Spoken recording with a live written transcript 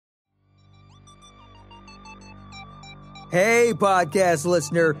Hey, podcast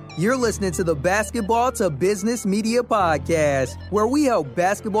listener, you're listening to the Basketball to Business Media Podcast, where we help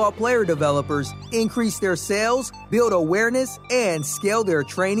basketball player developers increase their sales, build awareness, and scale their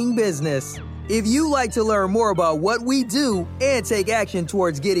training business. If you'd like to learn more about what we do and take action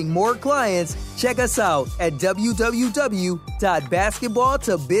towards getting more clients, check us out at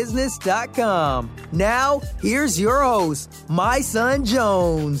www.basketballtobusiness.com. Now, here's your host, My Son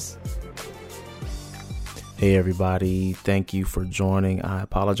Jones. Hey everybody, thank you for joining. I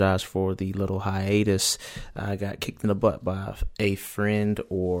apologize for the little hiatus. I got kicked in the butt by a friend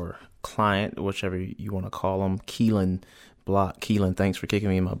or client, whichever you want to call him. Keelan Block. Keelan, thanks for kicking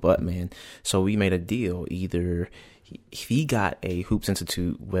me in my butt, man. So we made a deal. Either if he got a Hoops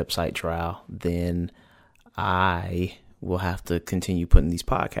Institute website trial, then I will have to continue putting these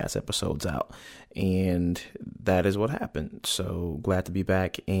podcast episodes out. And that is what happened. So glad to be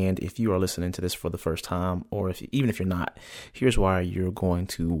back. And if you are listening to this for the first time, or even if you're not, here's why you're going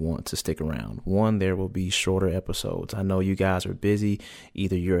to want to stick around. One, there will be shorter episodes. I know you guys are busy.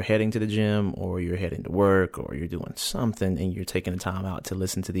 Either you're heading to the gym or you're heading to work or you're doing something and you're taking the time out to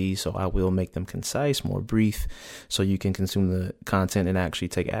listen to these. So I will make them concise, more brief, so you can consume the content and actually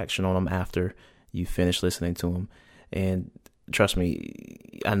take action on them after you finish listening to them. And trust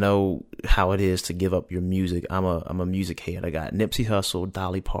me, I know how it is to give up your music. I'm a music head. I got Nipsey Hussle,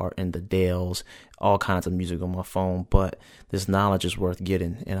 Dolly Parton, the Dells, all kinds of music on my phone. But this knowledge is worth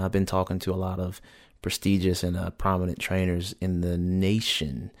getting. And I've been talking to a lot of prestigious and prominent trainers in the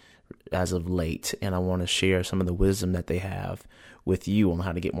nation as of late. And I want to share some of the wisdom that they have with you on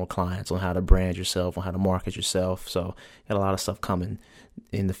how to get more clients, on how to brand yourself, on how to market yourself. So got a lot of stuff coming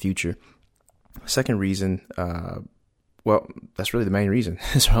in the future. Second reason, well, that's really the main reason.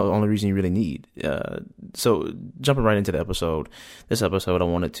 It's the only reason you really need. So jumping right into the episode, this episode, I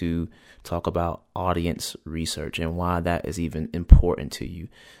wanted to talk about audience research and why that is even important to you.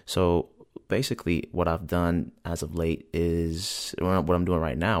 So basically what I've done as of late is, what I'm doing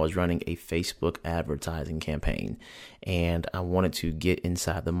right now is running a Facebook advertising campaign. And I wanted to get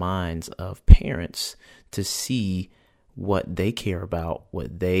inside the minds of parents to see what they care about,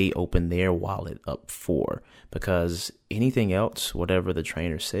 what they open their wallet up for, because anything else, whatever the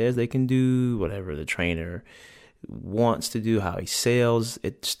trainer says they can do, whatever the trainer wants to do, how he sells,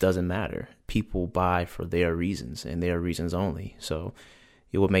 it just doesn't matter. People buy for their reasons and their reasons only. So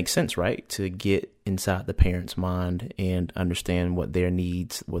it would make sense, right, to get inside the parent's mind and understand what their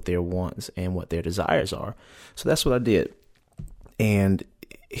needs, what their wants, and what their desires are. So that's what I did. And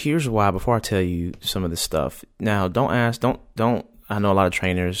here's why, before I tell you some of this stuff. Now, don't I know a lot of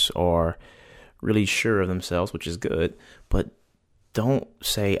trainers are really sure of themselves, which is good, but don't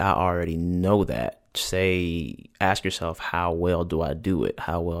say, I already know that. Ask yourself, how well do I do it?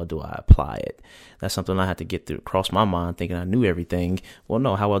 How well do I apply it? That's something I had to get through, cross my mind, thinking I knew everything. Well,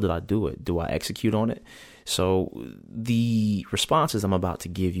 no, how well did I do it? Do I execute on it? So the responses I'm about to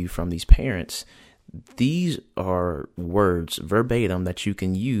give you from these parents, these are words verbatim that you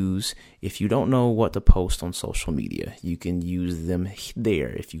can use if you don't know what to post on social media. You can use them there.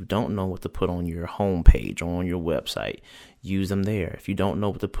 If you don't know what to put on your homepage or on your website, use them there. If you don't know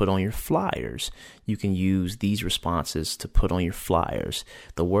what to put on your flyers, you can use these responses to put on your flyers.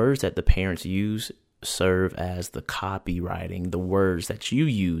 The words that the parents use serve as the copywriting, the words that you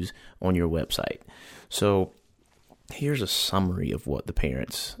use on your website. So here's a summary of what the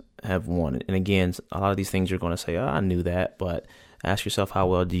parents have wanted. And again, a lot of these things you're going to say, I knew that, but ask yourself, how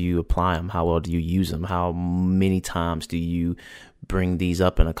well do you apply them? How well do you use them? How many times do you bring these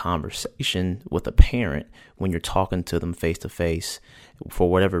up in a conversation with a parent when you're talking to them face to face, for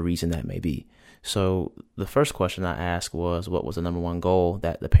whatever reason that may be? So the first question I asked was, what was the number one goal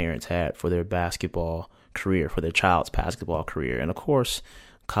that the parents had for their basketball career, for their child's basketball career? And of course,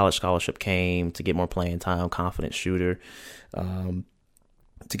 college scholarship came, to get more playing time, confident shooter,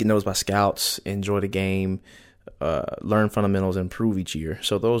 to get noticed by scouts, enjoy the game, learn fundamentals, improve each year.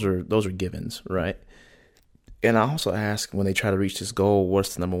 So those are givens, right? And I also ask, when they try to reach this goal,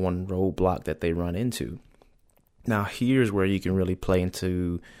 what's the number one roadblock that they run into? Now, here's where you can really play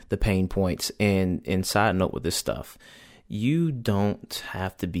into the pain points. And side note with this stuff, you don't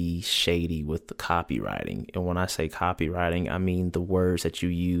have to be shady with the copywriting. And when I say copywriting, I mean the words that you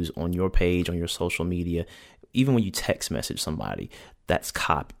use on your page, on your social media. Even when you text message somebody, that's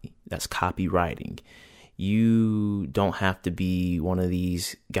copy. That's copywriting. You don't have to be one of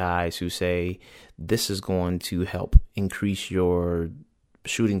these guys who say, this is going to help increase your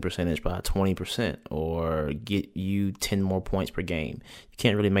shooting percentage by 20% or get you 10 more points per game. You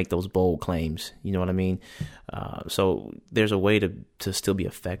can't really make those bold claims. You know what I mean? So there's a way to still be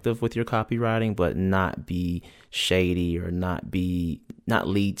effective with your copywriting, but not be shady or not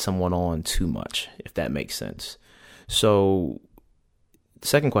lead someone on too much, if that makes sense. So the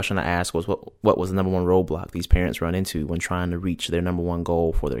second question I asked was what was the number one roadblock these parents run into when trying to reach their number one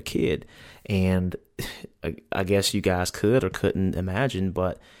goal for their kid? And I guess you guys could or couldn't imagine,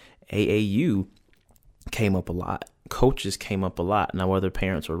 but AAU came up a lot. Coaches came up a lot. Now, whether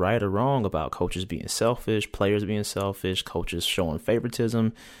parents were right or wrong about coaches being selfish, players being selfish, coaches showing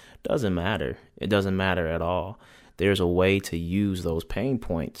favoritism, doesn't matter. It doesn't matter at all. There's a way to use those pain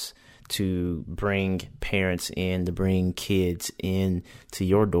points to bring parents in, to bring kids in to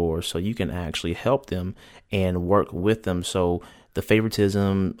your doors so you can actually help them and work with them. So the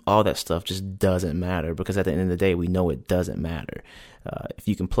favoritism, all that stuff just doesn't matter, because at the end of the day, we know it doesn't matter. If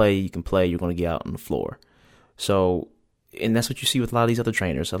you can play, you can play. You're going to get out on the floor. So, and that's what you see with a lot of these other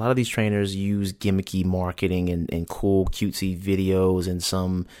trainers. A lot of these trainers use gimmicky marketing and cool, cutesy videos and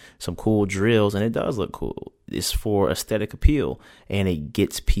some cool drills, and it does look cool. It's for aesthetic appeal, and it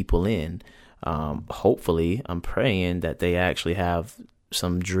gets people in. Hopefully, I'm praying that they actually have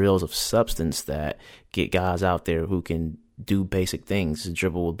some drills of substance that get guys out there who can do basic things: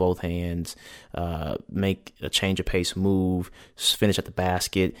 dribble with both hands, make a change of pace move, finish at the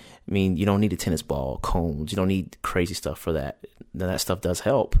basket. I mean, you don't need a tennis ball, cones. You don't need crazy stuff for that. Now, that stuff does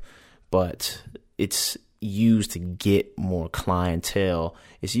help, but it's used to get more clientele.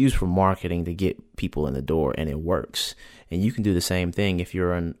 It's used for marketing to get people in the door, and it works. And you can do the same thing if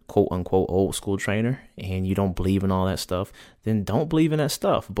you're an quote unquote old school trainer and you don't believe in all that stuff. Then don't believe in that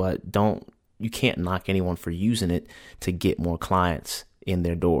stuff, but you can't knock anyone for using it to get more clients in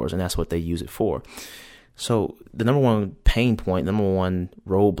their doors, and that's what they use it for. So the number one pain point, number one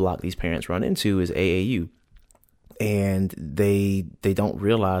roadblock these parents run into is AAU. And they don't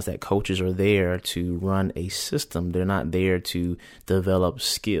realize that coaches are there to run a system. They're not there to develop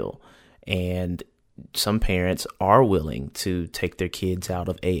skill. And some parents are willing to take their kids out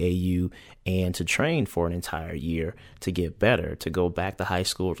of AAU and to train for an entire year to get better, to go back to high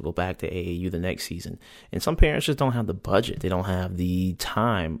school, to go back to AAU the next season. And some parents just don't have the budget. They don't have the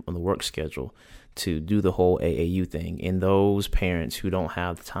time on the work schedule to do the whole AAU thing. And those parents who don't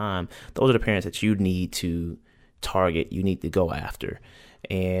have the time, those are the parents that you need to target, you need to go after.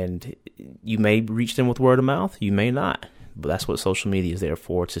 And you may reach them with word of mouth, you may not. But that's what social media is there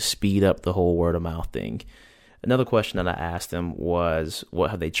for, to speed up the whole word of mouth thing. Another question that I asked them was, what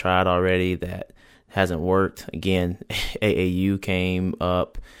have they tried already that hasn't worked? Again, AAU came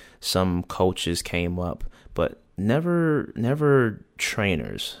up, some coaches came up, but never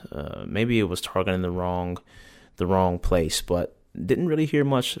trainers. Maybe it was targeting the wrong place, but didn't really hear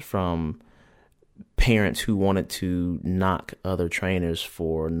much from parents who wanted to knock other trainers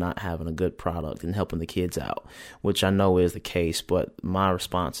for not having a good product and helping the kids out, which I know is the case, but my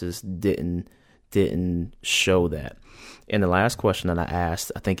responses didn't show that. And the last question that I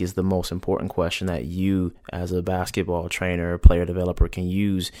asked, I think, is the most important question that you as a basketball trainer, player developer, can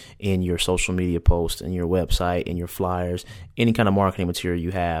use in your social media posts, in your website, in your flyers, any kind of marketing material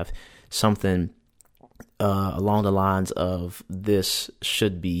you have. Something along the lines of, this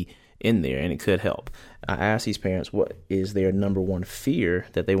should be in there and it could help. I asked these parents, what is their number one fear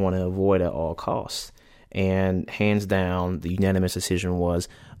that they want to avoid at all costs? And hands down, the unanimous decision was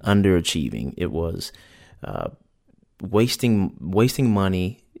underachieving. It was wasting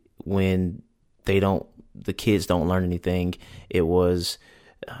money when the kids don't learn anything. It was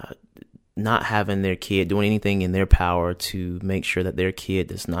not having their kid doing anything in their power to make sure that their kid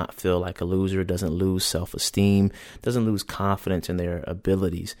does not feel like a loser, doesn't lose self-esteem, doesn't lose confidence in their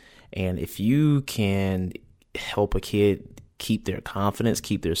abilities. And if you can help a kid keep their confidence,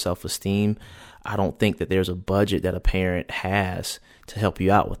 keep their self-esteem, I don't think that there's a budget that a parent has to help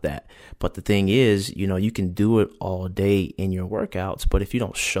you out with that. But the thing is, you can do it all day in your workouts, but if you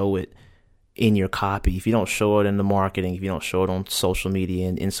don't show it in your copy, if you don't show it in the marketing, if you don't show it on social media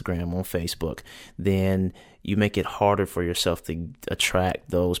and Instagram, on Facebook, then you make it harder for yourself to attract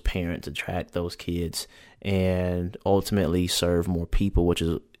those parents, attract those kids, and ultimately serve more people, which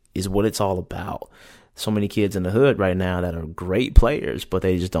is what it's all about. So many kids in the hood right now that are great players, but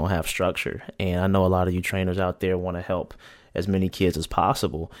they just don't have structure. And I know a lot of you trainers out there want to help as many kids as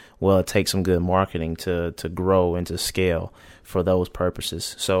possible. Well, it takes some good marketing to grow and to scale for those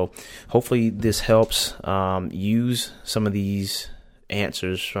purposes. So hopefully this helps. Use some of these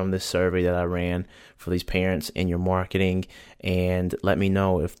answers from this survey that I ran for these parents in your marketing, and let me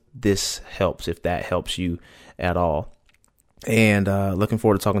know if this helps, if that helps you at all. And looking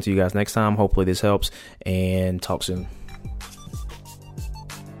forward to talking to you guys next time. Hopefully this helps, and talk soon.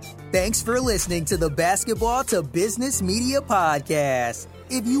 Thanks for listening to the Basketball to Business Media Podcast.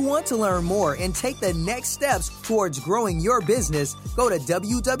 If you want to learn more and take the next steps towards growing your business, go to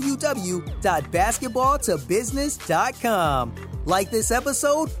www.basketballtobusiness.com. Like this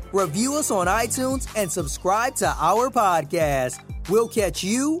episode, review us on iTunes, and subscribe to our podcast. We'll catch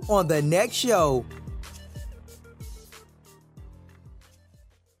you on the next show.